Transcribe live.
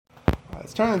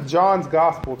Let's turn to John's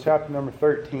Gospel, chapter number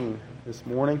 13 this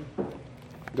morning.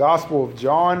 Gospel of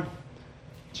John,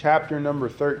 chapter number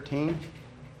 13. I'm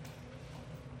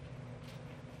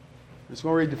just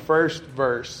going to read the first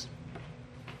verse.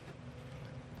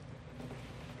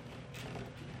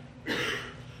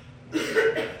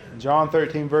 John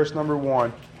 13, verse number 1.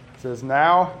 It says,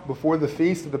 "Now, before the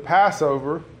feast of the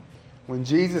Passover, when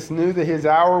Jesus knew that his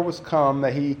hour was come,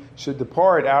 that he should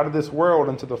depart out of this world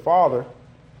unto the Father,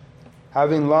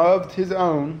 having loved his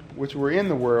own which were in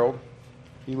the world,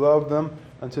 he loved them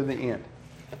unto the end."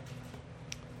 I'll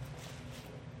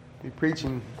be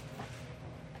preaching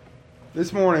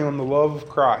this morning on the love of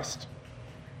Christ.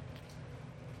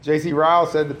 J.C. Ryle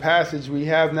said the passage we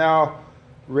have now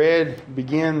read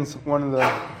begins one of the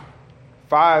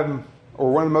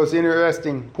most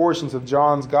interesting portions of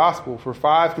John's Gospel. For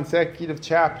 5 consecutive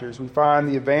chapters, we find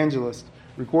the evangelist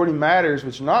recording matters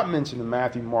which are not mentioned in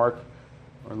Matthew, Mark,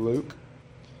 or Luke.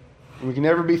 And we can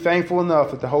never be thankful enough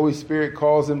that the Holy Spirit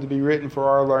calls them to be written for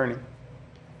our learning.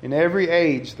 In every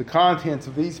age, the contents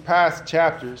of these past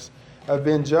chapters have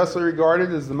been justly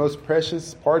regarded as the most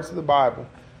precious parts of the Bible.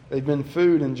 They've been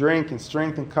food and drink and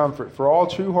strength and comfort for all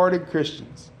true-hearted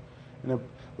Christians. And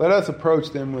let us approach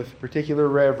them with particular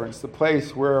reverence. The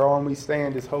place whereon we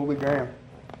stand is holy ground.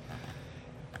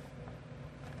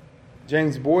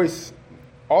 James Boyce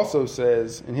also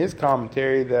says in his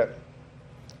commentary that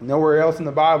nowhere else in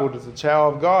the Bible does a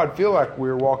child of God feel like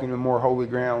we're walking in more holy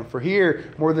ground. For here,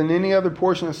 more than any other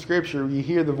portion of Scripture, you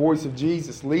hear the voice of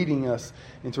Jesus leading us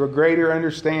into a greater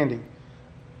understanding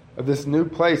of this new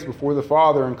place before the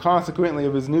Father and consequently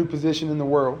of his new position in the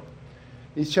world.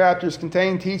 These chapters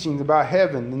contain teachings about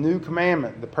heaven, the new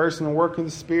commandment, the person and work of the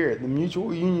Spirit, the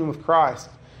mutual union with Christ,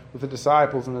 with the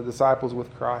disciples, and the disciples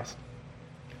with Christ.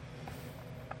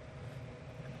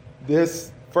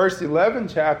 This first 11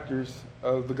 chapters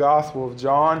of the Gospel of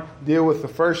John deal with the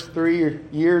first 3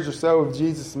 years or so of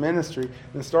Jesus' ministry.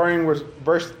 And starting with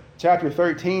chapter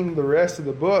 13, the rest of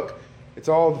the book, it's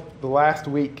all the last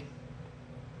week.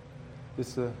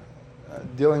 Just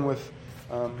dealing with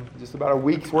just about a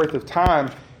week's worth of time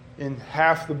in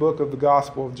half the book of the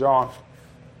Gospel of John.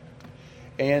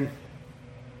 And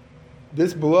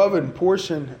this beloved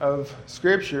portion of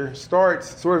Scripture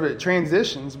starts sort of at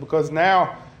transitions, because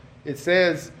now it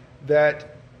says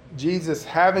that Jesus,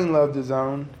 having loved his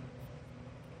own,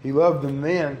 he loved them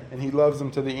then, and he loves them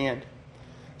to the end.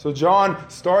 So John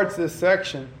starts this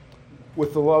section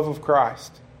with the love of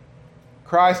Christ.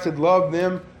 Christ had loved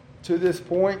them to this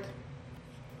point.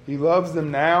 He loves them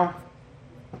now,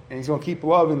 and he's going to keep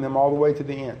loving them all the way to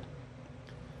the end.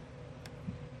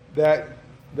 That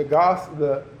the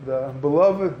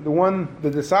beloved,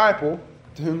 the disciple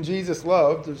to whom Jesus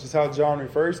loved, which is how John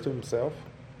refers to himself,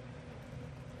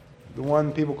 the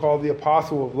one people call the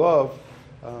apostle of love,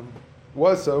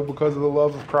 was so because of the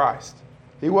love of Christ.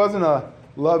 He wasn't a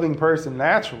loving person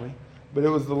naturally, but it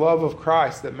was the love of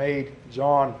Christ that made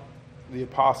John the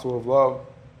apostle of love.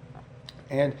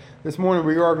 And this morning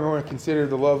we are going to consider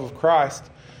the love of Christ.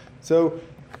 So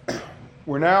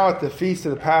we're now at the Feast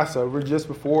of the Passover, just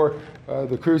before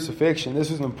the crucifixion. This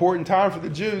was an important time for the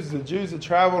Jews. The Jews had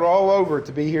traveled all over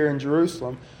to be here in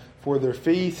Jerusalem for their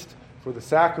feast, for the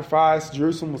sacrifice.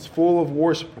 Jerusalem was full of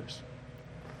worshipers.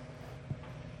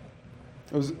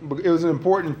 It was an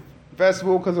important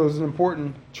festival because it was an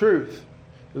important truth.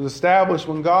 It was established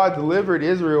when God delivered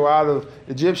Israel out of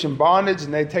Egyptian bondage,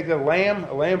 and they'd take a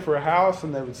lamb for a house,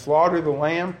 and they would slaughter the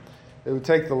lamb. They would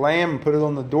take the lamb and put it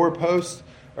on the doorpost,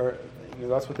 or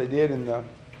that's what they did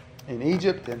in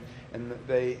Egypt. And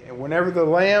whenever the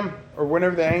lamb or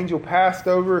whenever the angel passed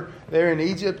over there in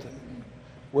Egypt,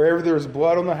 wherever there was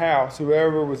blood on the house,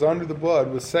 whoever was under the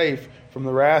blood was safe from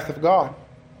the wrath of God.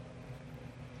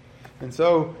 And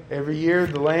so every year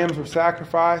the lambs were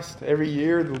sacrificed. Every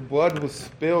year the blood was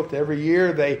spilt. Every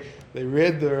year they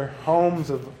rid their homes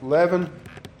of leaven.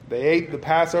 They ate the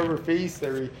Passover feast.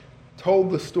 They told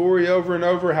the story over and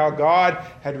over how God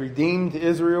had redeemed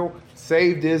Israel,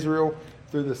 saved Israel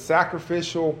through the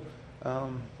sacrificial,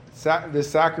 the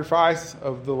sacrifice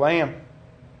of the lamb.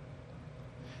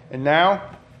 And now,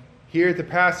 here at the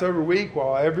Passover week,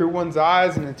 while everyone's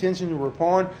eyes and attention were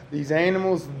upon these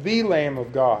animals, the Lamb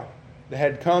of God that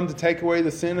had come to take away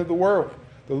the sin of the world,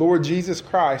 the Lord Jesus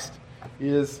Christ,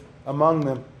 is among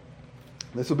them.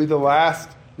 This will be the last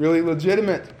really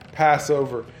legitimate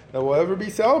Passover that will ever be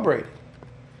celebrated,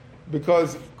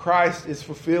 because Christ is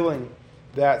fulfilling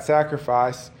that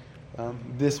sacrifice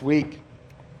this week.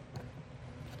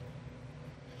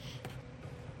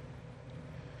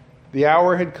 The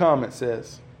hour had come, it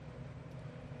says.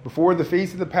 Before the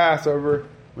feast of the Passover,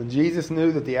 when Jesus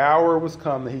knew that the hour was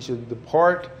come that he should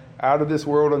depart out of this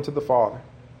world unto the Father.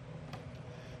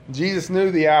 Jesus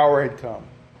knew the hour had come.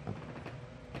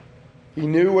 He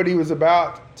knew what he was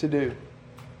about to do.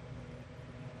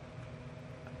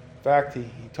 In fact, he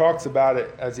talks about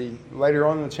it as he later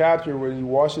on in the chapter where he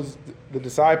washes the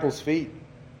disciples' feet.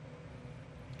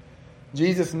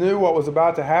 Jesus knew what was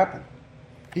about to happen.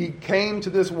 He came to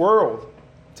this world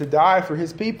to die for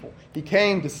his people. He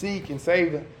came to seek and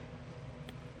save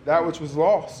that which was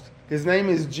lost. His name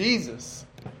is Jesus,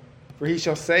 for he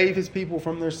shall save his people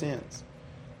from their sins.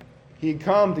 He had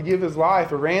come to give his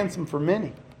life a ransom for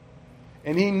many.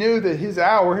 And he knew that his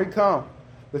hour had come.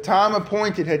 The time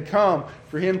appointed had come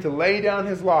for him to lay down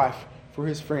his life for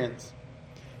his friends.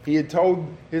 He had told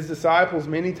his disciples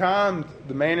many times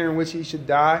the manner in which he should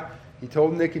die. He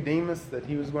told Nicodemus that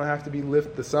he was going to have to be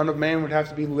lifted, the Son of Man would have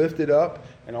to be lifted up,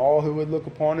 and all who would look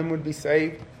upon him would be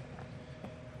saved.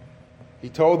 He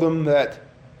told them that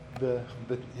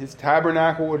his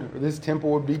tabernacle, his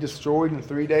temple would be destroyed in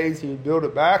 3 days. He would build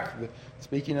it back.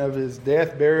 Speaking of his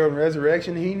death, burial, and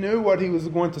resurrection, he knew what he was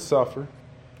going to suffer.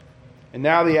 And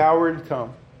now the hour had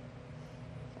come.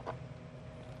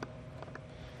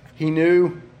 He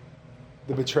knew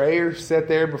the betrayer sat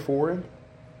there before him.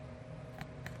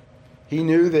 He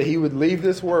knew that he would leave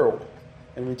this world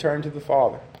and return to the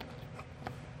Father.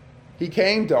 He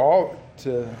came to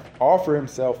offer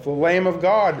himself, the Lamb of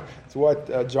God. It's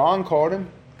what John called him,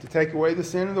 to take away the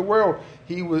sin of the world.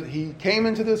 He came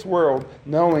into this world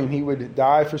knowing he would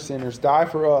die for sinners, die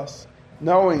for us,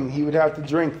 knowing he would have to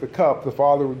drink the cup the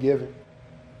Father would give him.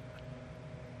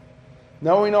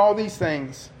 Knowing all these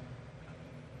things,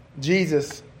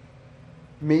 Jesus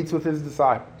meets with his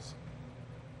disciples.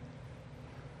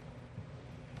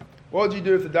 What would you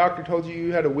do if the doctor told you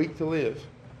you had a week to live?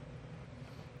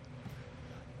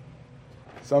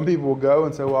 Some people will go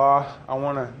and say, well, I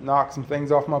want to knock some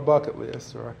things off my bucket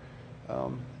list. Or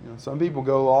some people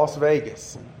go to Las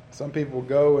Vegas. And some people will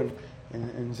go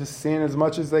and just sin as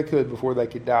much as they could before they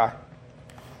could die.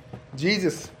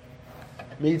 Jesus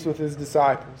meets with his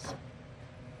disciples.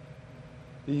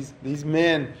 These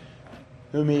men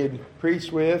whom he had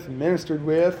preached with and ministered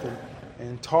with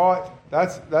and taught,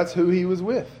 that's who he was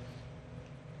with.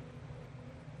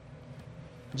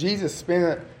 Jesus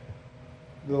spent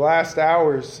the last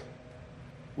hours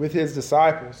with his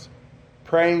disciples,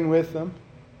 praying with them,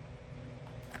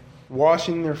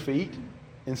 washing their feet,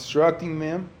 instructing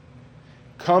them,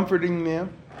 comforting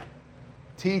them,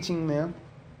 teaching them.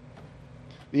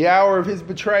 The hour of his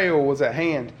betrayal was at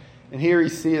hand, and here he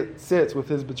sits with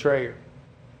his betrayer.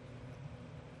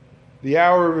 The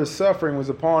hour of his suffering was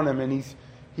upon him, and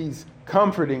he's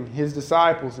comforting his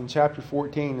disciples in chapter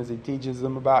 14 as he teaches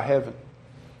them about heaven.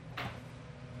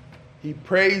 He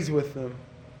prays with them.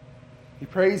 He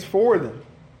prays for them.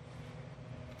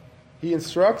 He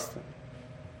instructs them.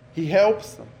 He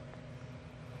helps them.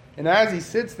 And as he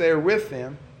sits there with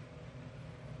them,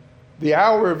 the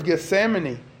hour of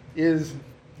Gethsemane is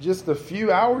just a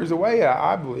few hours away,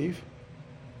 I believe.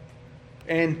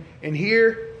 And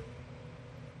here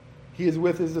he is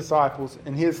with his disciples,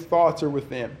 and his thoughts are with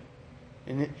them.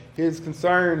 And his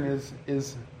concern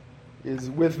is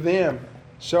with them,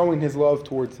 showing his love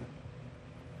towards them.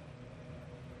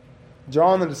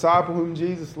 John, the disciple whom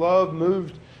Jesus loved,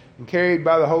 moved and carried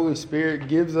by the Holy Spirit,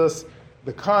 gives us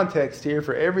the context here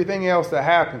for everything else that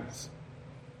happens.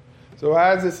 So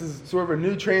as this is sort of a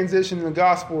new transition in the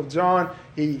Gospel of John,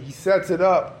 he sets it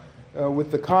up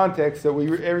with the context that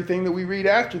everything that we read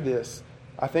after this.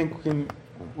 I think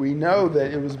we know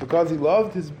that it was because he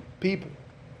loved his people.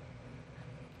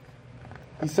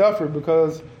 He suffered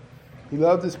because he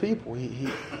loved his people.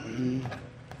 He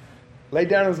laid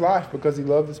down his life because he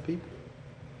loved his people.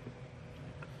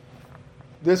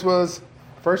 This was,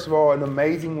 first of all, an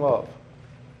amazing love.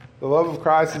 The love of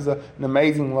Christ is an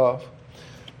amazing love.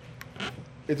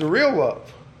 It's a real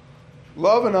love.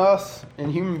 Love in us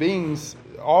and human beings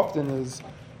often is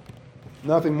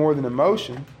nothing more than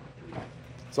emotion.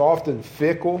 It's often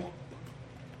fickle.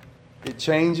 It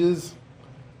changes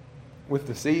with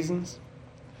the seasons.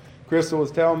 Crystal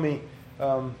was telling me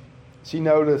she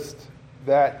noticed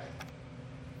that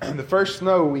the first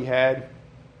snow we had,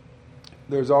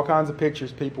 there's all kinds of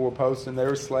pictures people were posting. They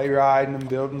were sleigh riding and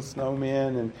building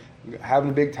snowmen and having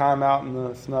a big time out in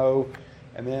the snow.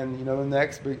 And then, the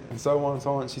next big, and so on and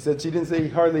so on. She said she didn't see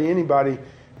hardly anybody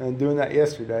doing that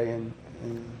yesterday. And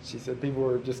she said people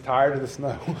were just tired of the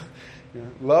snow.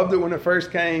 Loved it when it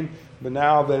first came, but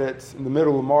now that it's in the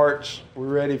middle of March, we're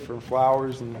ready for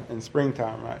flowers and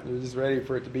springtime, right? We're just ready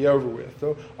for it to be over with.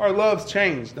 So our loves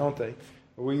change, don't they?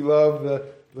 We love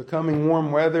the coming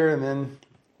warm weather, and then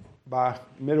by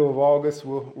middle of August,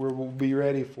 we'll be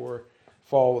ready for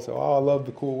fall. So, I love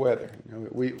the cool weather.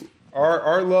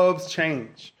 Our loves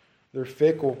change. They're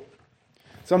fickle.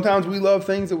 Sometimes we love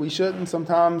things that we shouldn't.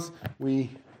 Sometimes we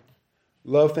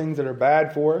love things that are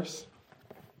bad for us.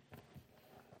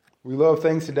 We love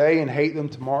things today and hate them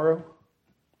tomorrow.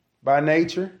 By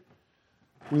nature,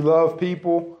 we love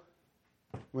people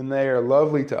when they are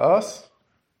lovely to us.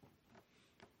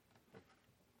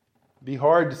 It'd be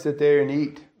hard to sit there and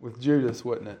eat with Judas,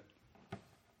 wouldn't it?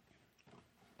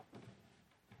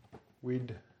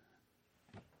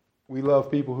 We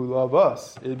love people who love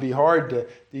us. It'd be hard to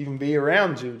even be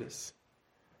around Judas.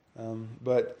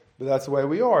 But that's the way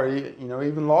we are.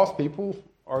 Even lost people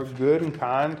are good and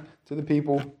kind to the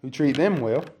people who treat them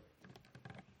well.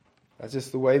 That's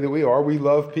just the way that we are. We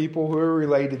love people who are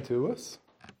related to us.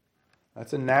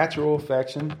 That's a natural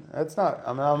affection.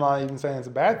 I'm not even saying it's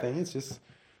a bad thing. It's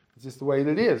just the way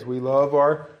that it is. We love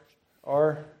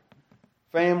our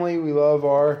family. We love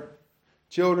our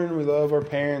children. We love our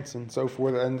parents and so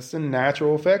forth. And it's a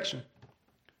natural affection.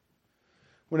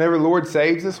 Whenever the Lord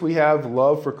saves us, we have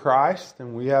love for Christ,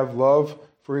 and we have love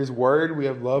for His Word. We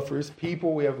have love for His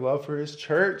people. We have love for His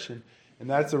church. And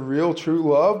that's a real, true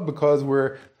love, because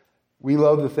we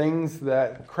love the things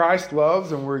that Christ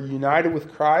loves, and we're united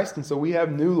with Christ. And so we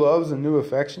have new loves and new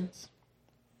affections.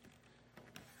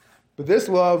 But this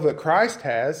love that Christ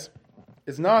has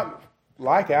is not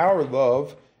like our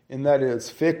love, in that it's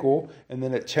fickle, and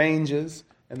then it changes,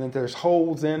 and that there's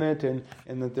holes in it, and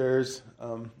that there's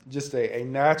just a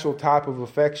natural type of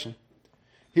affection.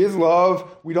 His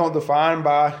love we don't define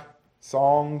by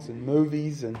songs and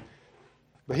movies,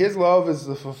 but His love is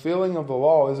the fulfilling of the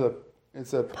law.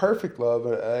 It's a perfect love,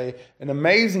 an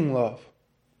amazing love.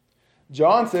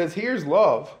 John says, here's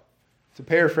love, to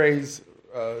paraphrase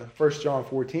 1 John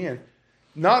 4:10.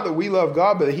 Not that we love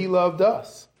God, but that He loved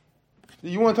us.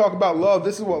 You want to talk about love?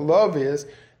 This is what love is,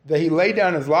 that He laid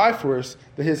down His life for us,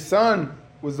 that His Son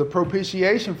was the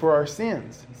propitiation for our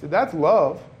sins. He said, that's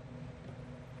love.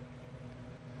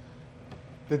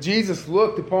 That Jesus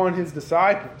looked upon His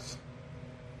disciples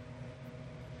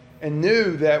and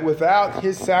knew that without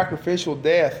His sacrificial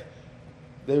death,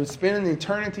 they would spend an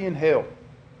eternity in hell.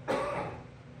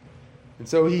 And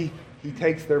so He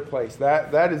takes their place.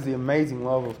 That is the amazing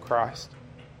love of Christ.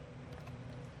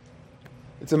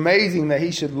 It's amazing that He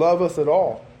should love us at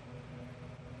all.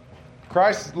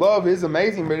 Christ's love is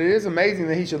amazing, but it is amazing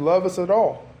that He should love us at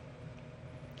all.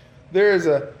 There is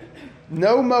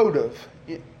no motive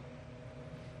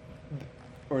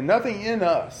or nothing in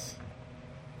us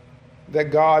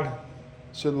that God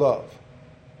should love,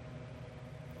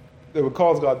 that would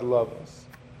cause God to love us.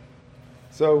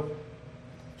 So,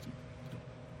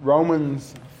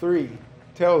 Romans 3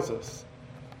 tells us,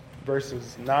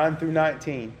 verses 9 through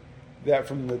 19, that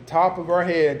from the top of our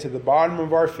head to the bottom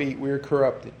of our feet we are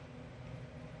corrupted.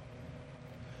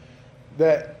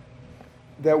 That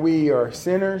we are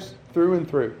sinners through and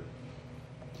through.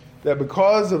 That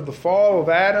because of the fall of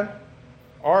Adam,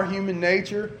 our human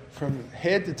nature, from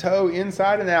head to toe,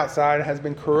 inside and outside, has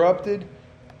been corrupted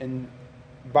and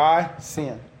by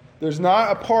sin. There's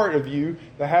not a part of you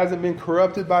that hasn't been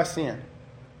corrupted by sin.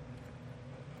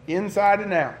 Inside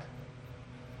and out,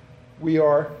 we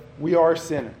are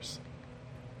sinners.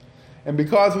 And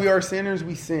because we are sinners,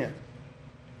 we sin.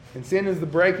 And sin is the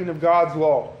breaking of God's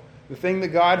law, the thing that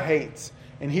God hates.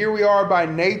 And here we are by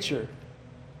nature,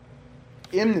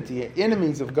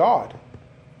 enemies of God.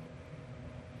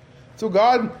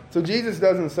 So Jesus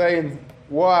doesn't say,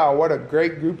 wow, what a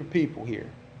great group of people here.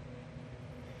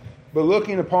 But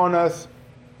looking upon us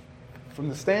from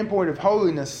the standpoint of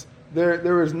holiness,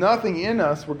 there is nothing in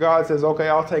us where God says, okay,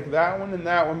 I'll take that one and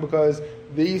that one because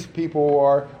these people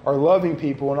are loving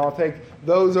people, and I'll take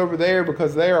those over there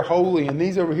because they are holy, and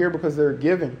these over here because they're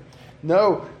giving.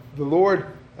 No, the Lord,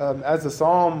 as the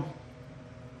psalm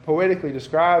poetically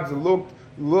describes,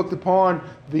 looked upon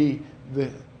the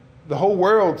whole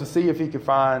world to see if He could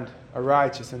find a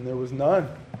righteous, and there was none.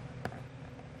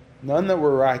 None that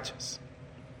were righteous.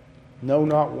 No,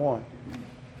 not one.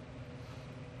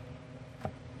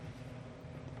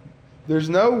 There's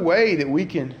no way that we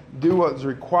can do what's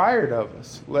required of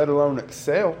us, let alone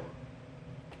excel.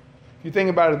 If you think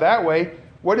about it that way,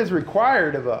 what is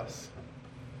required of us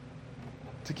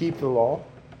to keep the law?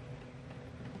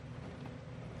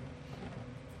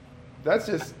 That's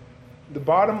just the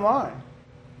bottom line.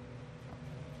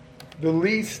 The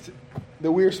least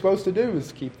that we're supposed to do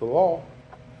is keep the law.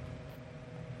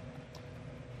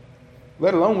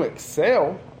 Let alone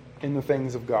excel in the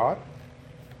things of God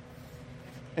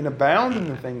and abound in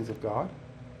the things of God.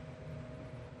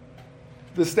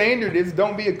 The standard is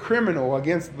don't be a criminal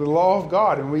against the law of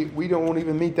God, and we don't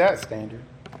even meet that standard.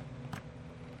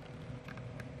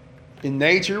 In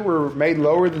nature, we're made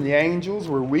lower than the angels.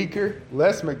 We're weaker,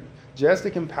 less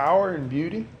majestic in power and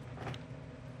beauty.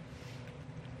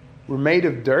 We're made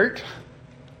of dirt,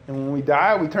 and when we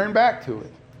die, we turn back to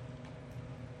it.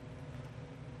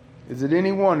 Is it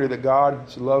any wonder that God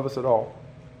should love us at all?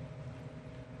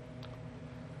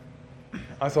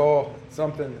 I saw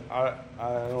something, I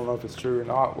don't know if it's true or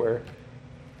not, where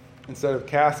instead of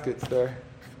caskets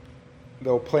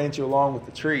they'll plant you along with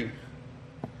the tree.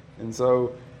 And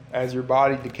so as your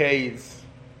body decays,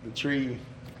 the tree,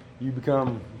 you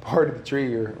become part of the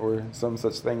tree or some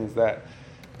such thing as that.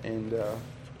 And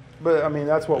but I mean,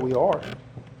 that's what we are.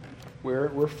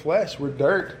 We're flesh, we're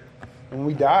dirt. When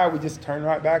we die, we just turn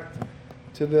right back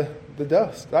to the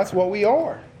dust. That's what we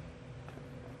are.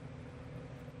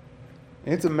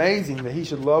 And it's amazing that He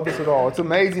should love us at all. It's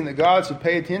amazing that God should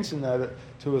pay attention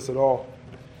to us at all.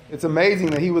 It's amazing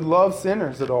that He would love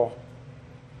sinners at all.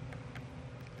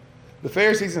 The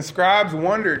Pharisees and scribes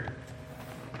wondered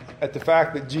at the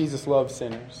fact that Jesus loved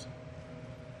sinners.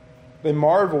 They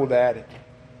marveled at it.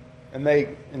 And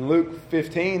in Luke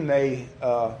 15, they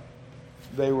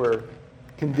were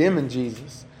condemning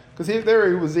Jesus. Because there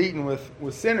he was eating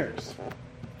with sinners.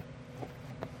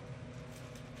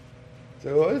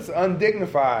 So it's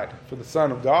undignified for the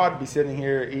Son of God to be sitting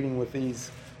here eating with these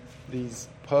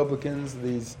publicans,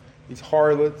 these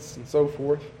harlots, and so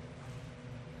forth.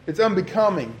 It's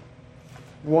unbecoming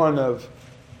one of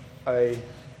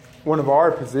our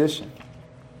position.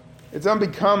 It's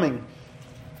unbecoming.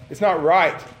 It's not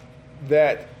right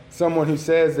that someone who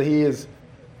says that he is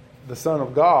the Son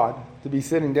of God to be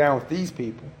sitting down with these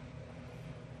people.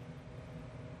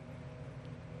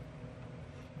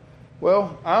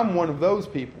 Well, I'm one of those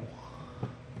people.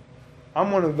 I'm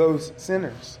one of those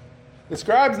sinners. The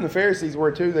scribes and the Pharisees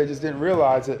were too, they just didn't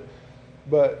realize it.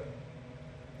 But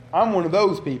I'm one of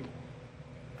those people.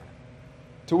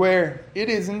 To where it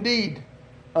is indeed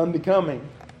unbecoming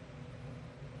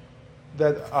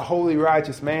that a holy,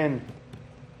 righteous man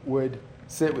would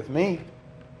sit with me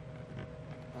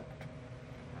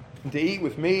and to eat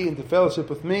with me and to fellowship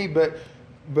with me, but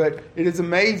it is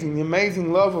amazing, the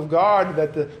amazing love of God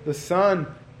that the Son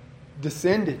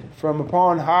descended from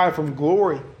upon high, from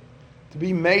glory, to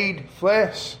be made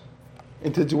flesh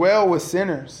and to dwell with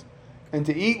sinners and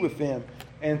to eat with them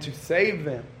and to save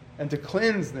them and to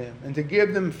cleanse them and to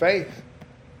give them faith.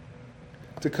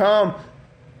 To come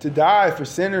to die for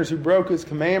sinners who broke His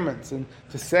commandments and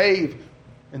to save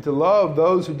and to love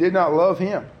those who did not love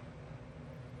Him.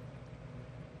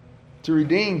 To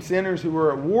redeem sinners who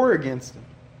were at war against Him.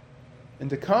 And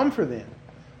to come for them.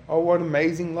 Oh, what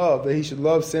amazing love that He should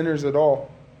love sinners at all.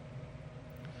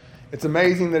 It's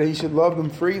amazing that He should love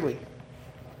them freely.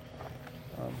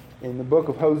 In the book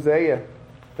of Hosea,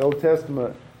 the Old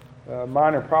Testament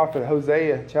minor prophet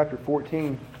Hosea, chapter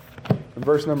 14, and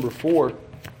verse number 4.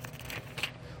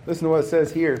 Listen to what it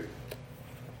says here.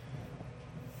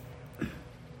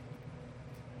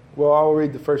 Well, I'll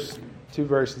read the first two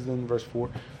verses in verse 4.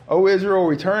 O Israel,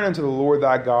 return unto the Lord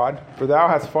thy God, for thou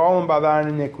hast fallen by thine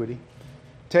iniquity.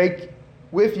 Take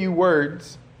with you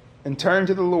words, and turn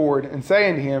to the Lord, and say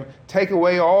unto Him, take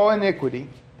away all iniquity,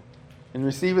 and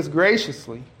receive us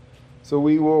graciously, so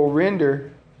we will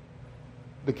render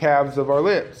the calves of our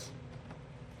lips.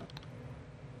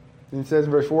 And it says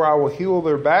in verse 4, I will heal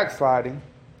their backsliding.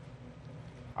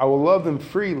 I will love them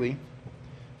freely,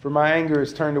 for my anger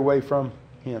is turned away from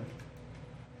Him.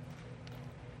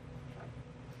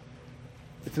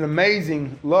 It's an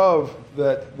amazing love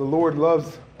that the Lord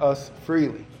loves us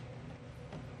freely.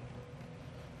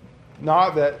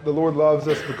 Not that the Lord loves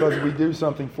us because we do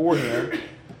something for Him,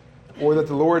 or that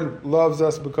the Lord loves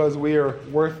us because we are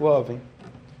worth loving,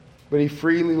 but He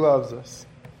freely loves us.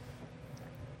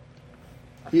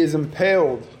 He is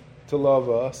impelled to love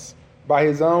us by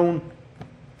His own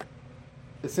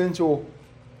essential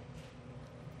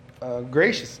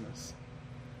graciousness.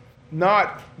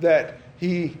 Not that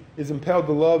He is impelled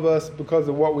to love us because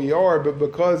of what we are, but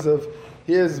because of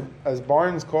His, as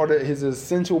Barnes called it, His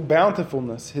essential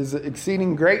bountifulness, His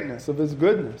exceeding greatness of His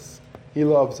goodness. He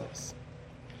loves us.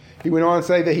 He went on to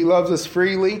say that He loves us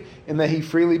freely and that He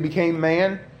freely became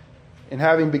man, and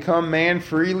having become man,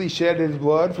 freely shed His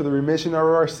blood for the remission of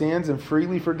our sins and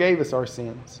freely forgave us our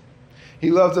sins.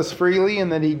 He loves us freely in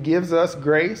that He gives us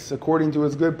grace according to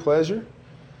His good pleasure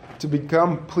to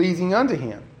become pleasing unto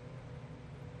Him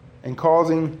and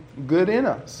causing good in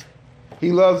us.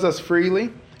 He loves us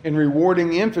freely in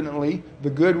rewarding infinitely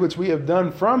the good which we have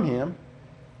done from Him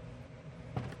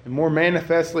And more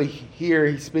manifestly here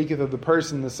he speaketh of the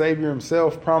person, the Savior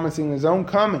himself, promising his own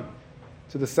coming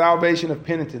to the salvation of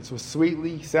penitents with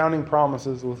sweetly sounding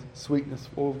promises, with sweetness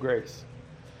full of grace.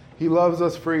 He loves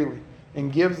us freely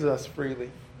and gives us freely.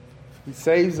 He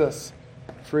saves us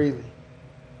freely.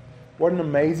 What an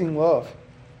amazing love.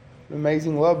 An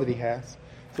amazing love that he has.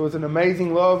 So it's an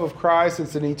amazing love of Christ.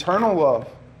 It's an eternal love.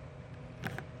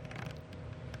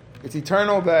 It's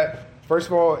eternal that, first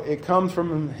of all, it comes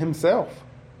from himself.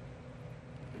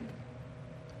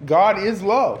 God is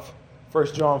love,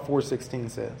 1 John 4:16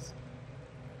 says.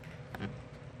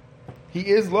 He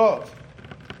is love.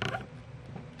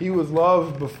 He was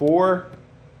love before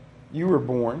you were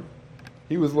born.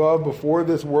 He was love before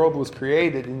this world was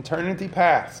created. In eternity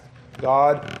past,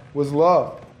 God was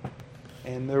love.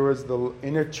 And there was the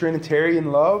inner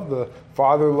Trinitarian love. The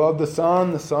Father loved the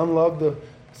Son loved the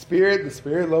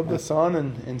Spirit loved the Son,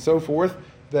 and so forth.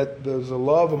 That there's a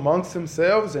love amongst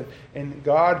themselves, and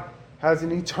God has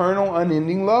an eternal,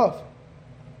 unending love.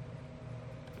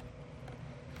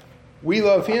 We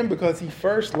love him because he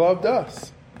first loved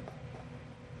us.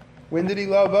 When did he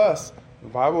love us? The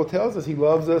Bible tells us he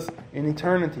loves us in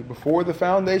eternity, before the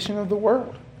foundation of the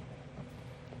world.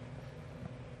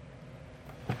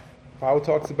 The Bible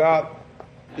talks about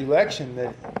election,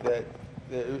 that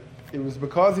it was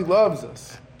because he loves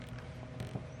us.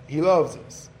 He loves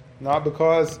us. Not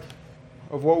because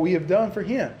of what we have done for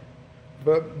him,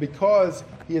 but because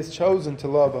he has chosen to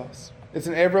love us. It's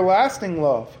an everlasting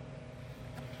love.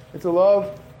 It's a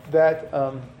love that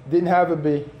didn't have a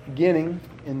beginning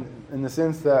in the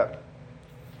sense that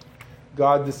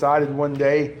God decided one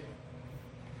day,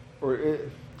 or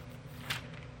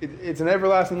it's an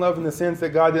everlasting love in the sense that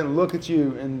God didn't look at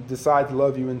you and decide to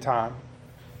love you in time.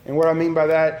 And what I mean by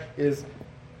that is,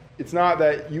 it's not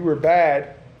that you were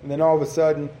bad and then all of a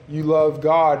sudden you love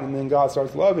God and then God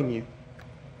starts loving you.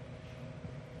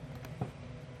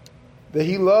 That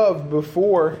he loved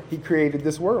before he created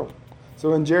this world.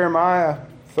 So in Jeremiah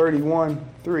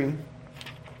 31:3,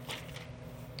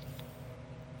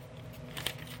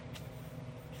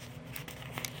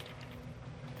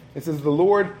 it says, "The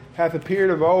Lord hath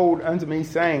appeared of old unto me,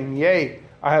 saying, Yea,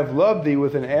 I have loved thee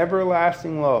with an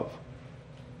everlasting love.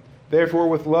 Therefore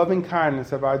with loving kindness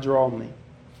have I drawn thee."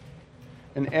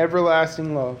 An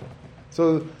everlasting love.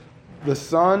 So the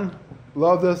Son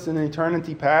loved us in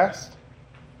eternity past.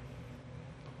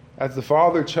 As the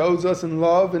Father chose us in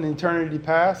love in eternity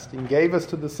past and gave us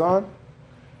to the Son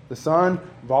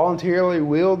voluntarily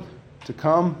willed to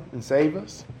come and save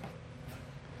us.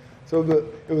 So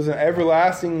it was an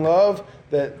everlasting love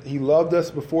that he loved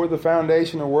us before the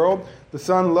foundation of the world. The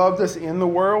Son loved us in the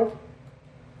world.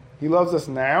 He loves us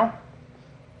now.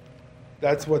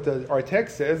 That's what our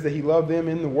text says, that he loved them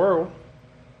in the world.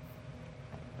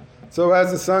 So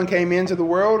as the Son came into the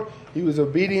world, he was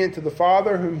obedient to the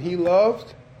Father whom he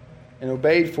loved and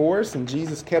obeyed for us, and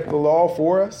Jesus kept the law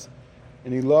for us,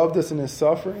 and he loved us in his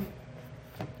suffering.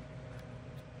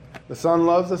 The Son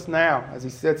loves us now as he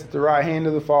sits at the right hand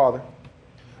of the Father.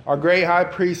 Our great high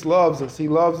priest loves us. He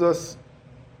loves us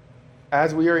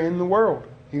as we are in the world.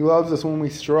 He loves us when we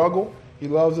struggle. He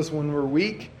loves us when we're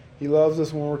weak. He loves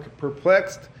us when we're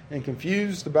perplexed and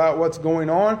confused about what's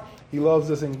going on. He loves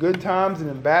us in good times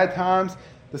and in bad times.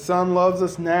 The Son loves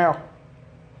us now.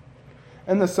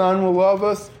 And the Son will love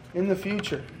us in the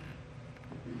future.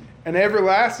 An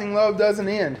everlasting love doesn't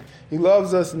end. He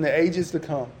loves us in the ages to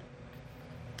come.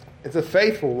 It's a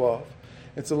faithful love.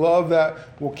 It's a love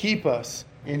that will keep us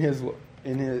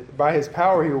by his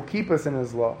power. He will keep us in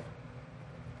his love.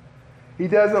 He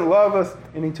doesn't love us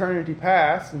in eternity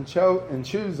past and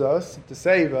choose us to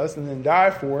save us and then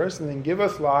die for us and then give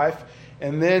us life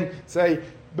and then say,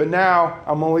 but now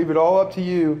I'm going to leave it all up to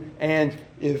you, and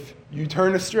if you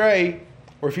turn astray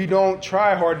or if you don't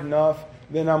try hard enough,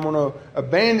 then I'm going to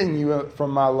abandon you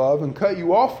from my love and cut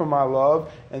you off from my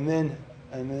love and then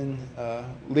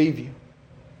leave you.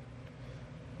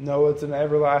 No, it's an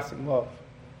everlasting love.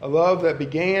 A love that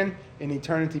began in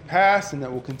eternity past and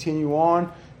that will continue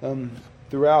on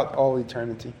throughout all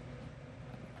eternity.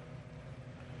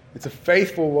 It's a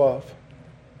faithful love.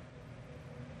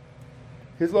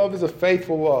 His love is a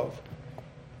faithful love.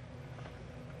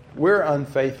 We're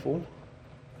unfaithful.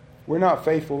 We're not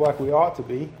faithful like we ought to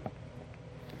be.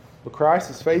 But Christ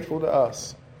is faithful to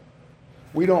us.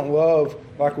 We don't love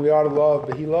like we ought to love,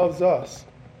 but he loves us.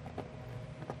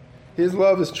 His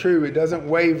love is true. It doesn't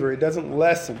waver. It doesn't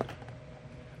lessen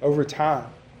over time.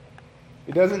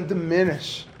 It doesn't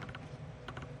diminish.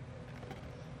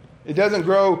 It doesn't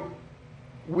grow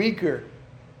weaker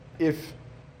if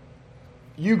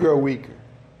you grow weaker.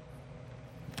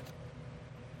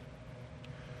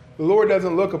 The Lord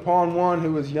doesn't look upon one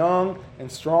who is young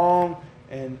and strong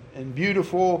and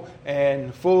beautiful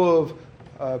and full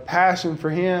of passion for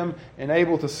Him and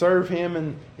able to serve Him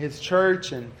in His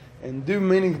church and do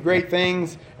many great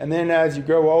things. And then as you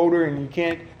grow older and you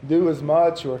can't do as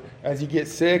much, or as you get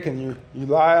sick and you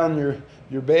lie on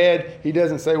your bed, He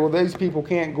doesn't say, well, these people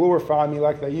can't glorify me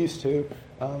like they used to.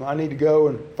 I need to go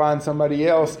and find somebody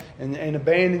else and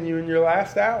abandon you in your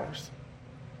last hours.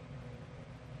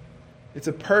 It's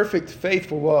a perfect,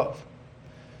 faithful love.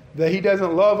 That He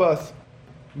doesn't love us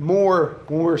more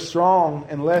when we're strong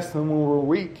and less than when we're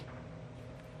weak.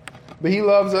 But He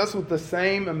loves us with the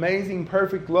same amazing,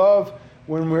 perfect love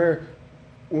when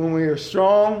we are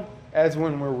strong as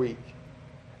when we're weak.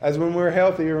 As when we're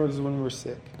healthy or as when we're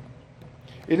sick.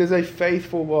 It is a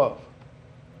faithful love.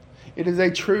 It is a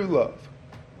true love.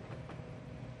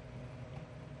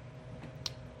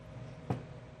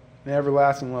 An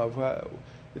everlasting love.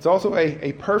 It's also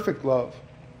a perfect love.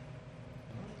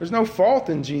 There's no fault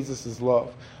in Jesus'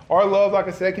 love. Our love, like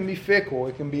I said, can be fickle.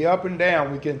 It can be up and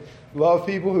down. We can love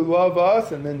people who love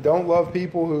us and then don't love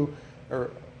people who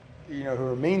are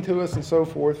mean to us and so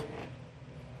forth.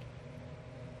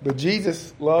 But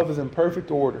Jesus' love is in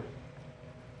perfect order.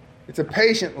 It's a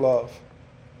patient love.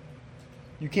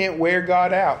 You can't wear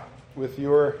God out with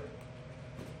your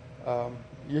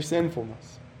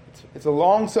sinfulness. It's a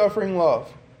long-suffering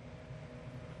love.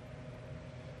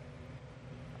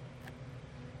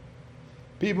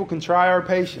 People can try our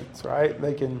patience, right?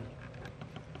 They can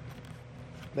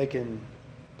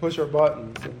push our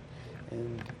buttons,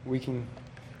 and we can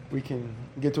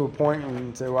get to a point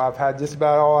and say, well, I've had just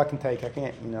about all I can take. I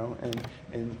can't,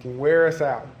 and can wear us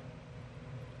out.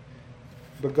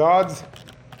 But God's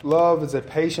love is a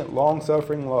patient,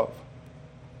 long-suffering love.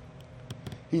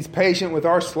 He's patient with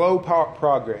our slow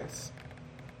progress.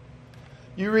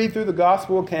 You read through the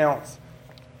gospel accounts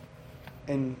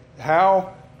and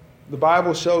how the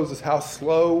Bible shows us how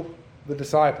slow the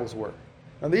disciples were.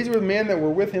 Now, these were men that were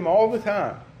with Him all the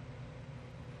time.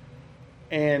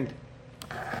 And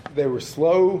they were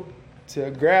slow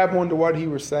to grab onto what He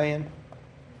was saying.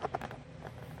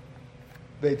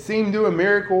 They'd see Him do a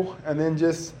miracle, and then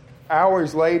just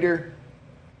hours later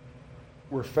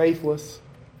were faithless.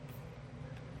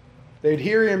 They'd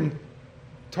hear Him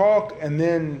talk and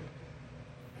then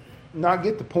not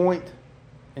get the point,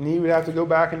 and He would have to go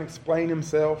back and explain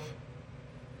Himself.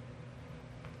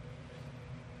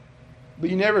 But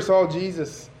you never saw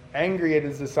Jesus angry at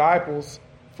His disciples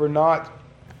for not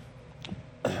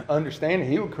understanding.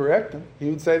 He would correct them.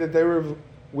 He would say that they were of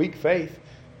weak faith.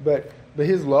 But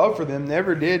His love for them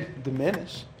never did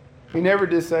diminish. He never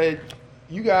did say,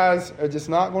 you guys are just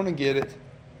not going to get it.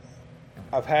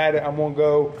 I've had it. I'm going to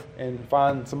go and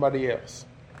find somebody else.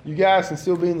 You guys can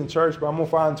still be in the church, but I'm going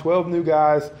to find 12 new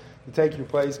guys to take your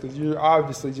place because you're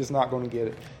obviously just not going to get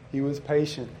it. He was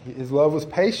patient. His love was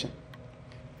patient.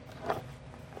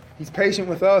 He's patient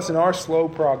with us in our slow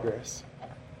progress.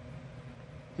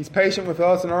 He's patient with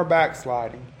us in our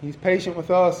backsliding. He's patient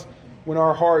with us when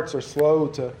our hearts are slow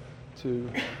to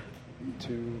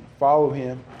follow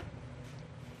Him.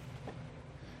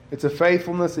 It's a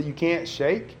faithfulness that you can't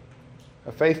shake.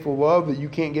 A faithful love that you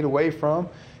can't get away from.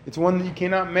 It's one that you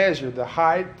cannot measure, the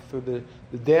height or the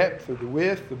depth or the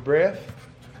width, the breadth.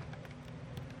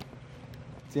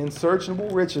 It's the unsearchable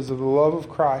riches of the love of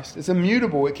Christ. It's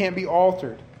immutable. It can't be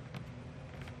altered.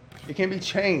 It can't be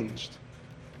changed.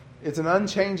 It's an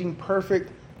unchanging,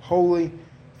 perfect, holy,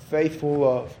 faithful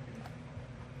love.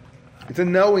 It's a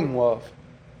knowing love.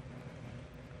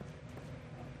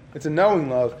 It's a knowing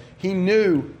love. He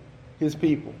knew His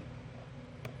people.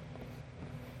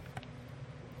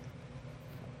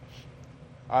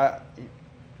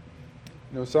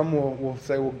 Some will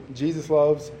say, well, Jesus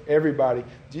loves everybody.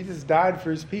 Jesus died for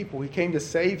His people. He came to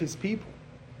save His people.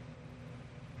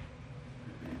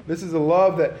 This is a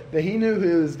love that He knew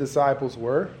who His disciples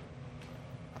were,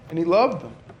 and He loved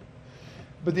them.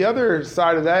 But the other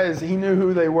side of that is He knew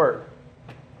who they were.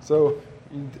 So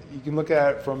you can look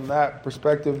at it from that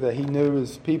perspective that He knew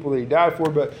His people that He died for,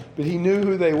 but He knew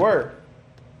who they were.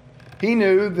 He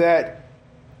knew that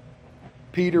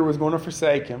Peter was going to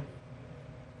forsake Him.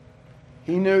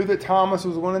 He knew that Thomas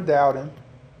was going to doubt Him.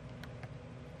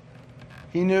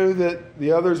 He knew that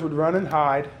the others would run and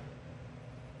hide.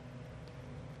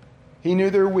 He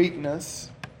knew their weakness.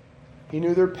 He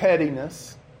knew their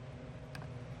pettiness.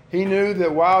 He knew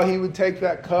that while He would take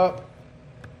that cup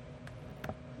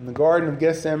in the Garden of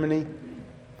Gethsemane,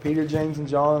 Peter, James, and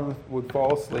John would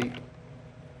fall asleep.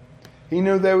 He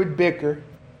knew they would bicker.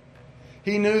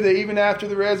 He knew that even after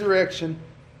the resurrection,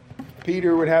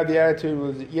 Peter would have the attitude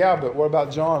was, yeah, but what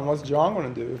about John? What's John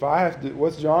going to do? If I have to do,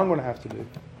 what's John going to have to do?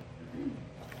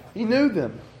 He knew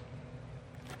them,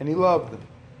 and he loved them.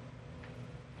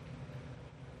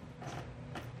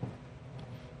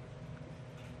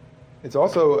 It's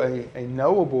also a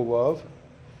knowable love.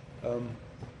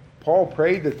 Paul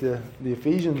prayed that the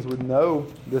Ephesians would know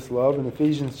this love in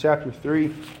Ephesians chapter 3,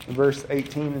 and verse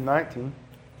 18 and 19.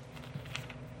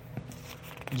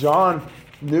 John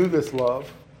knew this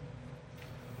love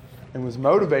and was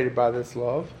motivated by this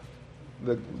love.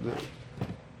 The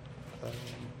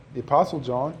Apostle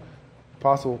John,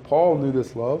 Apostle Paul knew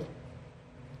this love.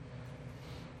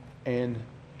 And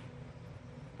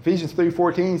Ephesians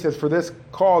 3:14 says, "For this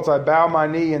cause I bow my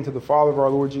knee unto the Father of our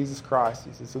Lord Jesus Christ."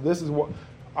 He says, so this is what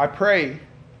I pray,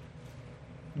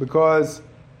 because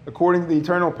according to the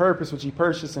eternal purpose which he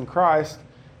purchased in Christ,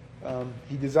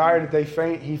 he desired that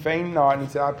he faint not. And he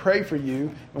said, I pray for you.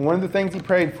 And one of the things he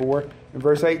prayed for in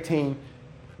verse 18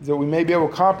 is that we may be able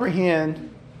to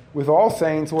comprehend with all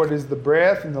saints what is the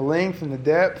breadth and the length and the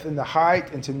depth and the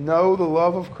height, and to know the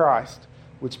love of Christ,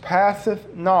 which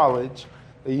passeth knowledge,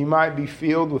 that you might be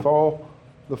filled with all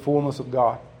the fullness of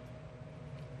God.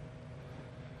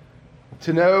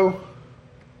 To know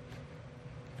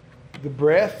the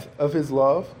breadth of his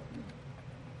love,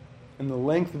 and the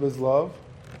length of his love,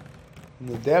 and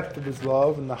the depth of his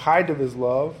love, and the height of his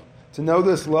love. To know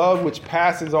this love which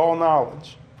passes all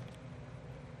knowledge.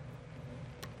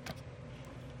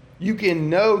 You can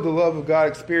know the love of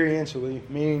God experientially,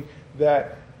 meaning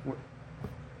that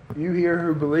you here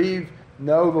who believe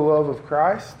know the love of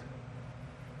Christ.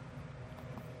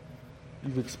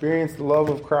 You've experienced the love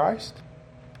of Christ.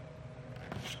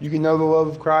 You can know the love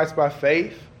of Christ by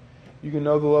faith. You can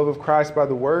know the love of Christ by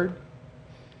the Word.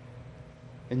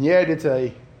 And yet it's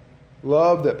a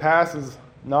love that passes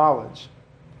knowledge,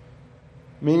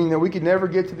 meaning that we could never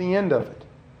get to the end of it.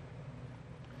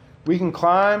 We can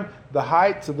climb the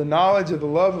heights of the knowledge of the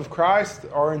love of Christ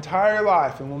our entire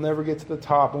life, and we'll never get to the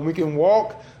top. And we can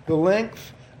walk the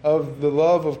length of the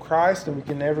love of Christ, and we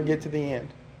can never get to the end.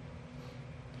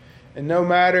 And no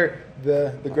matter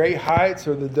the great heights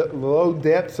or the low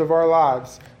depths of our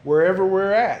lives, wherever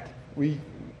we're at, we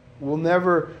will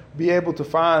never be able to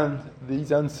find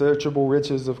these unsearchable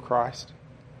riches of Christ.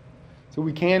 So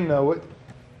we can know it,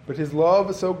 but his love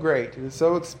is so great, it is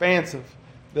so expansive,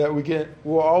 that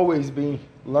we'll always be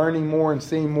learning more and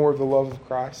seeing more of the love of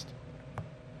Christ.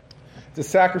 It's a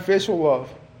sacrificial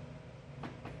love.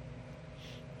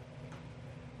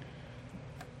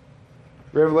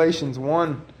 Revelation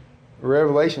 1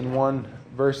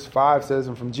 verse 5 says,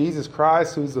 "And from Jesus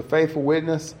Christ, who is the faithful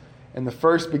witness, and the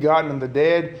first begotten of the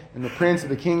dead, and the prince of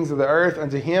the kings of the earth,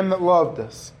 unto him that loved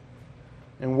us,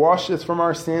 and washed us from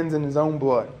our sins in his own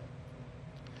blood,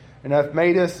 and hath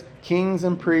made us kings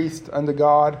and priests unto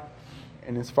God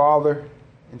and his Father,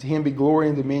 and to him be glory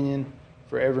and dominion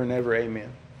forever and ever.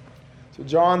 Amen." So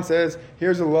John says,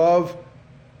 here's a love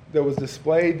that was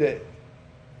displayed, that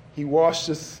he washed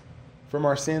us from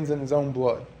our sins in his own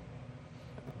blood.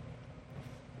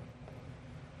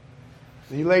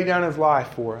 He laid down his life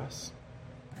for us.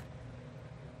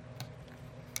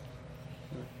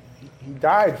 He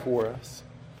died for us.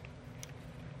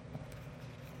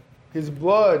 His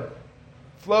blood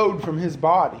flowed from his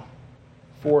body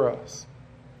for us.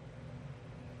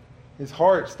 His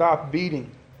heart stopped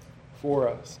beating for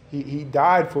us. He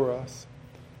died for us,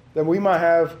 that we might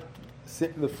have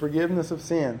the forgiveness of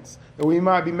sins, that we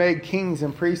might be made kings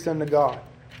and priests unto God,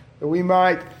 that we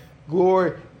might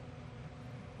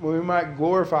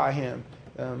glorify him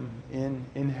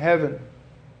in heaven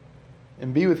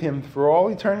and be with him for all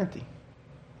eternity.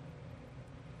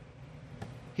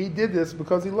 He did this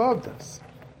because he loved us.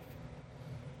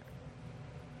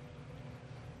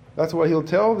 That's what he'll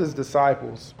tell his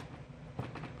disciples.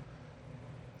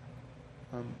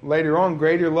 Later on,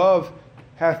 greater love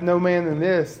hath no man than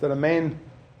this, that a man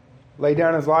lay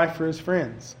down his life for his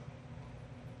friends.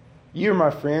 Ye are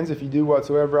my friends, if you do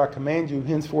whatsoever I command you.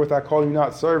 Henceforth I call you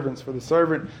not servants, for the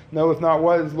servant knoweth not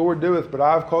what his Lord doeth, but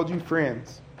I have called you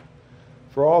friends.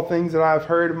 For all things that I have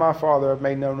heard of my Father I have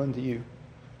made known unto you.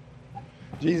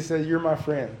 Jesus said, you're my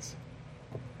friends.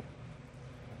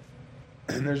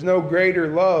 And there's no greater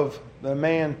love that a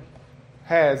man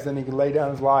has than he can lay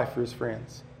down his life for his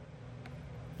friends.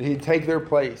 That he'd take their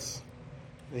place.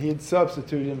 That he'd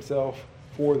substitute himself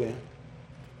for them.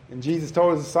 And Jesus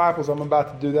told his disciples, I'm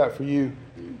about to do that for you.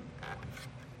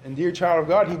 And dear child of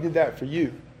God, he did that for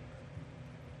you.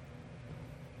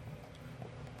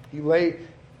 He laid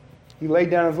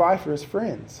down his life for his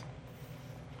friends.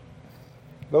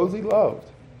 Those he loved.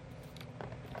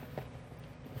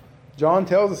 John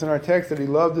tells us in our text that he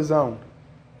loved his own.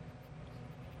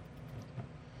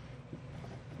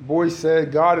 Boyce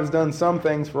said, God has done some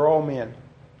things for all men.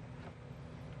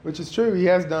 Which is true, he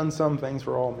has done some things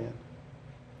for all men.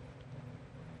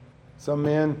 Some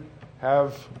men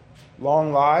have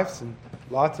long lives and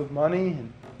lots of money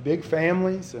and big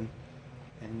families and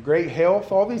great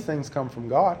health. All these things come from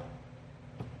God.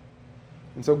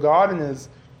 And so God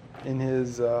in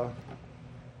his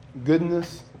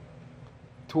goodness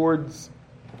towards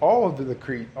all of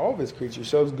his creatures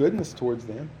shows goodness towards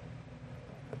them.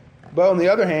 But on the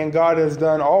other hand, God has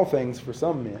done all things for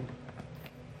some men.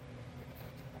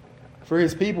 For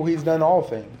his people, he's done all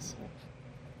things.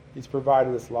 He's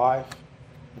provided us life.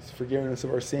 He's forgiven us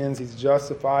of our sins. He's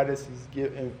justified us.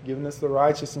 He's given us the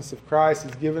righteousness of Christ.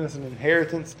 He's given us an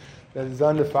inheritance that is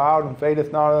undefiled and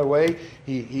fadeth not away.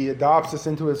 He adopts us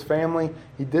into his family.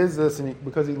 He does this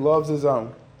because he loves his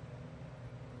own.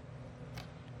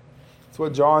 That's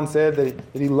what John said,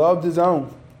 that he loved his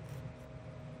own,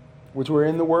 which were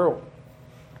in the world.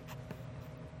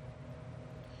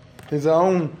 His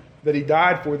own that he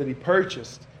died for, that he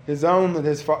purchased. His own that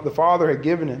the Father had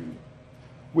given him.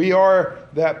 We are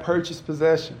that purchased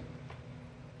possession.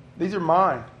 These are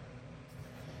mine.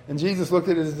 And Jesus looked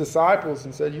at his disciples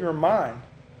and said, you are mine.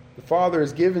 The Father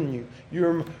has given you. You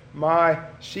are my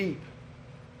sheep.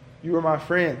 You are my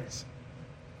friends.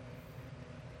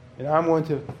 And I'm going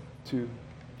to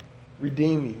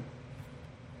redeem you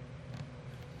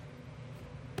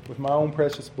with my own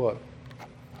precious blood.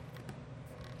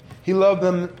 He loved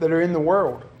them that are in the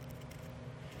world.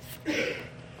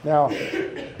 Now,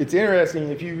 it's interesting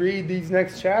if you read these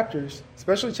next chapters,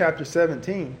 especially chapter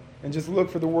 17, and just look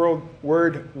for the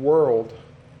word world.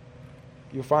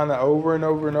 You'll find that over and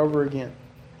over and over again.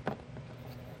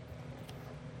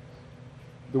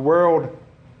 The world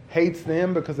hates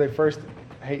them because they first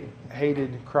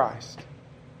hated Christ.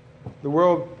 The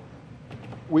world,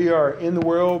 we are in the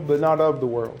world, but not of the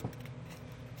world.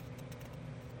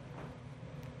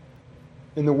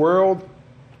 In the world,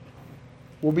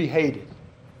 we'll be hated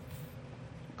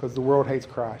because the world hates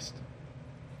Christ.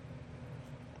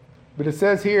 But it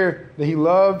says here that he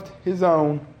loved his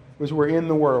own which were in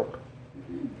the world.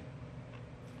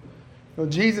 Now,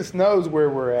 Jesus knows where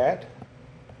we're at.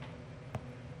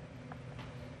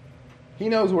 He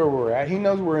knows where we're at. He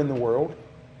knows we're in the world.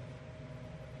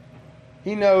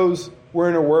 He knows we're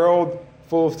in a world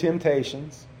full of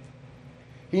temptations.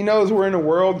 He knows we're in a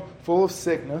world full of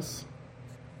sickness.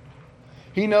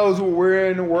 He knows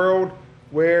we're in a world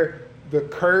where the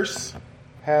curse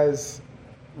has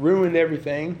ruined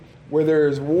everything, where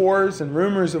there's wars and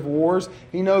rumors of wars.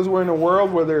 He knows we're in a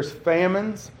world where there's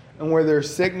famines and where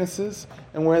there's sicknesses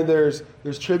and where there's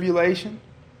tribulation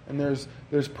and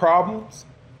there's problems.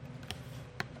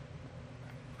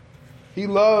 He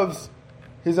loves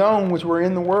his own which were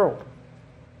in the world.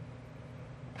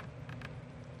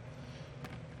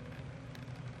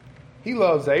 He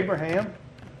loves Abraham,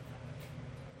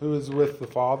 who is with the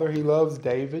Father. He loves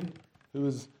David, who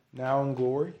is now in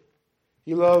glory.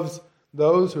 He loves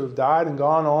those who have died and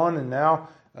gone on and now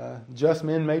just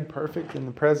men made perfect in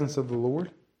the presence of the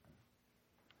Lord.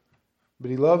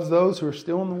 But he loves those who are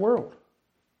still in the world,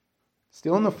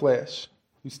 still in the flesh,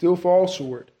 who still fall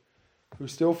short, who are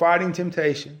still fighting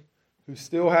temptation, who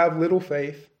still have little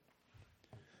faith,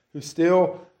 who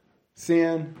still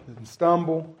sin and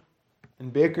stumble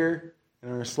and bicker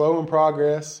and are slow in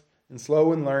progress and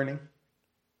slow in learning.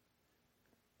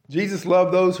 Jesus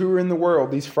loved those who were in the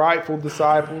world, these frightful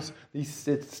disciples, these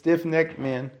stiff-necked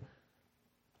men,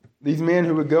 these men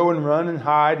who would go and run and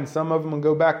hide, and some of them would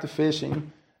go back to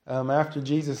fishing after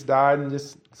Jesus died and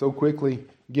just so quickly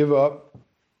give up.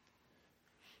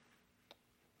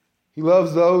 He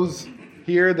loves those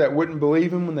here that wouldn't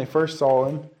believe him when they first saw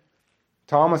him.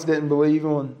 Thomas didn't believe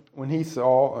him when he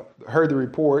heard the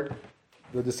report.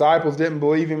 The disciples didn't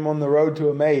believe him on the road to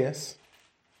Emmaus.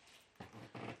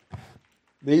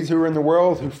 These who were in the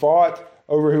world, who fought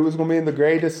over who was going to be the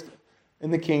greatest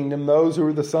in the kingdom, those who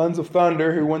were the sons of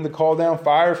thunder, who wanted to call down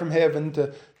fire from heaven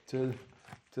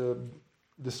to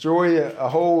destroy a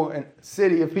whole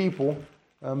city of people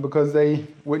because they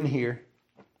wouldn't hear.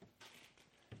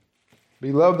 But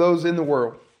he loved those in the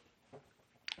world.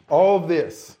 All of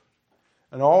this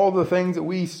and all the things that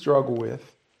we struggle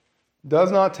with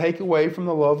does not take away from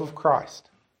the love of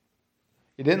Christ.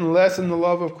 It didn't lessen the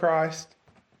love of Christ.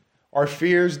 Our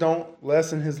fears don't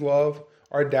lessen his love.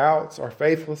 Our doubts, our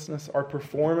faithlessness, our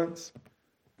performance,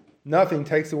 nothing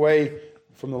takes away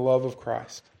from the love of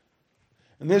Christ.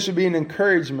 And this should be an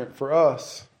encouragement for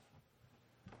us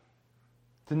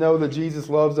to know that Jesus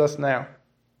loves us now.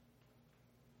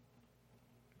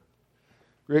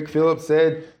 Rick Phillips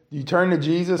said, "You turn to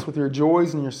Jesus with your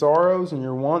joys and your sorrows and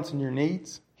your wants and your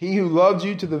needs. He who loved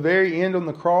you to the very end on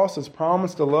the cross has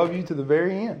promised to love you to the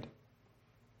very end."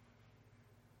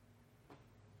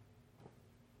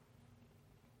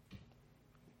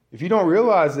 If you don't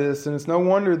realize this, then it's no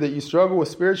wonder that you struggle with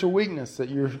spiritual weakness, that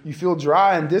you feel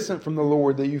dry and distant from the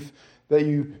Lord, that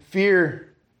you fear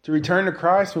to return to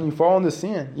Christ when you fall into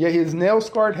sin. Yet his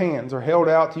nail-scarred hands are held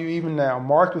out to you even now,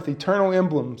 marked with eternal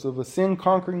emblems of a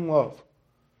sin-conquering love.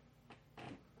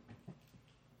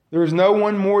 There is no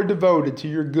one more devoted to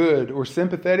your good or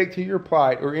sympathetic to your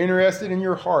plight or interested in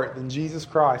your heart than Jesus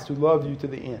Christ, who loved you to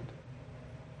the end.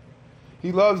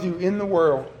 He loves you in the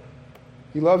world.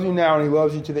 He loves you now, and he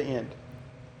loves you to the end.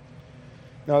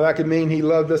 Now, that could mean he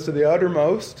loved us to the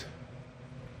uttermost,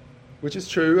 which is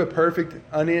true, a perfect,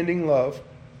 unending love.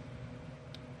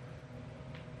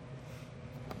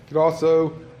 It could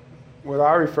also, what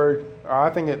I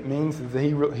think it means is that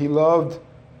he loved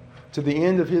to the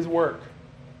end of his work.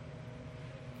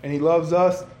 And he loves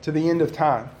us to the end of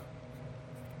time.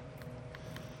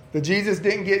 That Jesus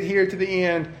didn't get here to the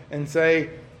end and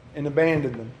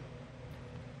abandon them.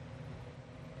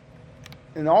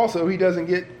 And also, he doesn't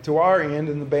get to our end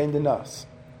and abandon us.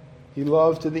 He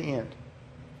loves to the end.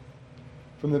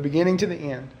 From the beginning to the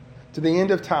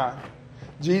end of time.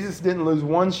 Jesus didn't lose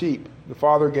one sheep the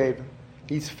Father gave him.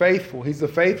 He's faithful. He's the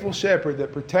faithful shepherd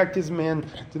that protects his men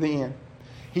to the end.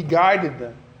 He guided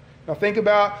them. Now think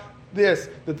about this,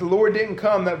 that the Lord didn't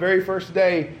come that very first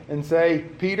day and say,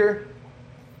 "Peter,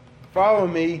 follow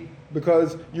me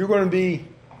because you're going to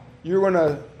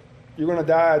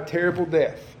die a terrible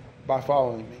death by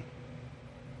following me."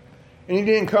 And he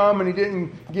didn't come and he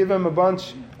didn't give them a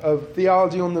bunch of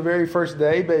theology on the very first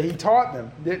day, but he taught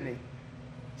them, didn't he?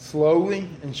 Slowly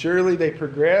and surely they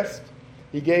progressed.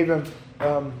 He gave them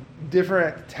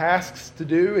different tasks to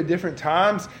do at different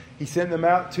times. He sent them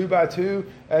out 2 by 2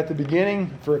 at the beginning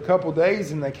for a couple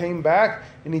days, and they came back,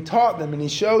 and he taught them, and he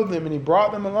showed them, and he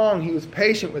brought them along. He was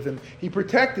patient with them. He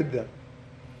protected them.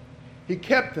 He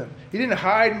kept them. He didn't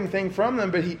hide anything from them,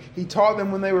 but he taught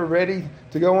them when they were ready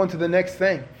to go on to the next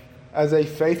thing as a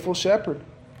faithful shepherd.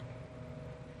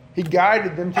 He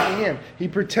guided them to the end. He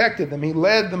protected them. He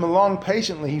led them along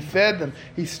patiently. He fed them.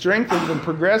 He strengthened them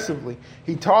progressively.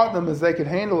 He taught them as they could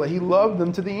handle it. He loved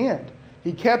them to the end.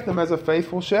 He kept them as a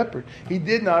faithful shepherd. He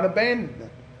did not abandon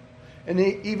them. And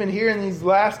even here in these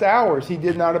last hours, he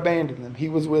did not abandon them. He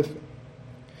was with them.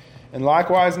 And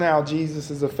likewise now,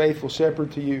 Jesus is a faithful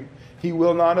shepherd to you. He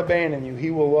will not abandon you. He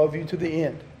will love you to the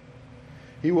end.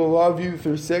 He will love you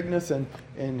through sickness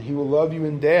and he will love you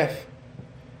in death.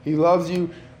 He loves you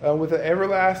with an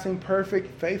everlasting,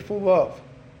 perfect, faithful love.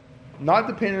 Not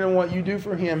dependent on what you do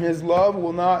for him. His love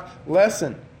will not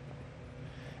lessen.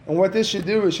 And what this should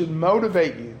do, it should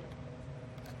motivate you.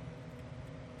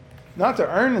 Not to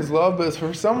earn his love, but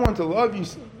for someone to love you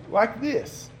like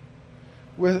this.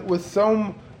 With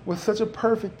such a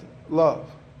perfect love.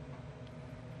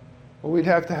 Well, we'd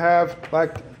have to have,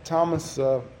 like Thomas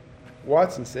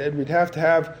Watson said, we'd have to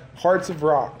have hearts of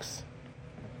rocks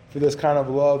for this kind of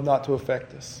love not to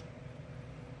affect us.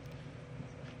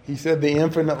 He said the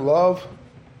infinite love,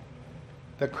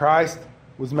 that Christ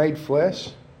was made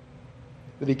flesh,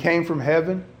 that he came from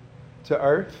heaven to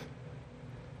earth,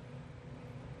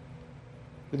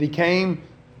 that he came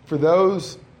for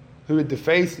those who had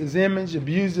defaced his image,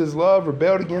 abused his love,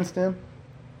 rebelled against him.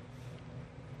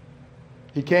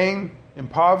 He came in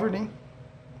poverty.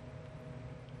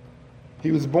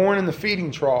 He was born in the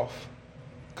feeding trough,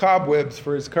 cobwebs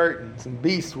for his curtains, and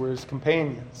beasts were his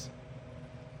companions.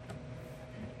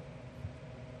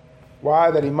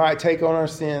 Why? That he might take on our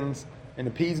sins and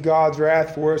appease God's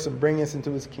wrath for us and bring us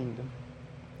into his kingdom.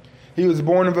 He was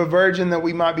born of a virgin that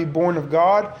we might be born of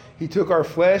God. He took our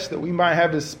flesh that we might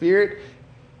have his spirit.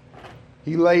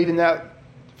 He laid in that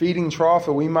feeding trough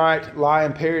that we might lie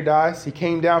in paradise. He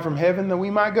came down from heaven that we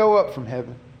might go up from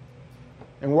heaven.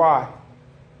 And why?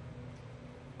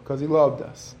 Because he loved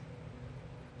us.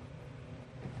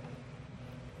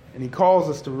 And he calls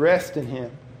us to rest in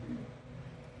him.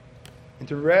 And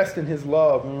to rest in his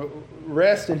love. And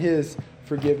rest in his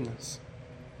forgiveness.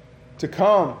 To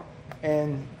come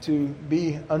and to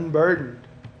be unburdened.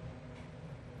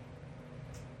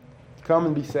 To come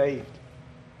and be saved.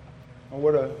 Oh,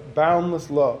 what a boundless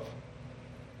love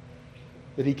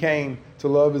that he came to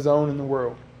love his own in the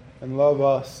world and love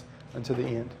us unto the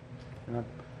end. And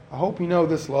I hope you know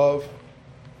this love.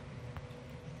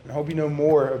 I hope you know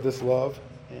more of this love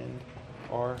and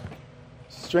are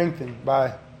strengthened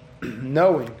by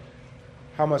knowing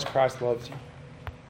how much Christ loves you.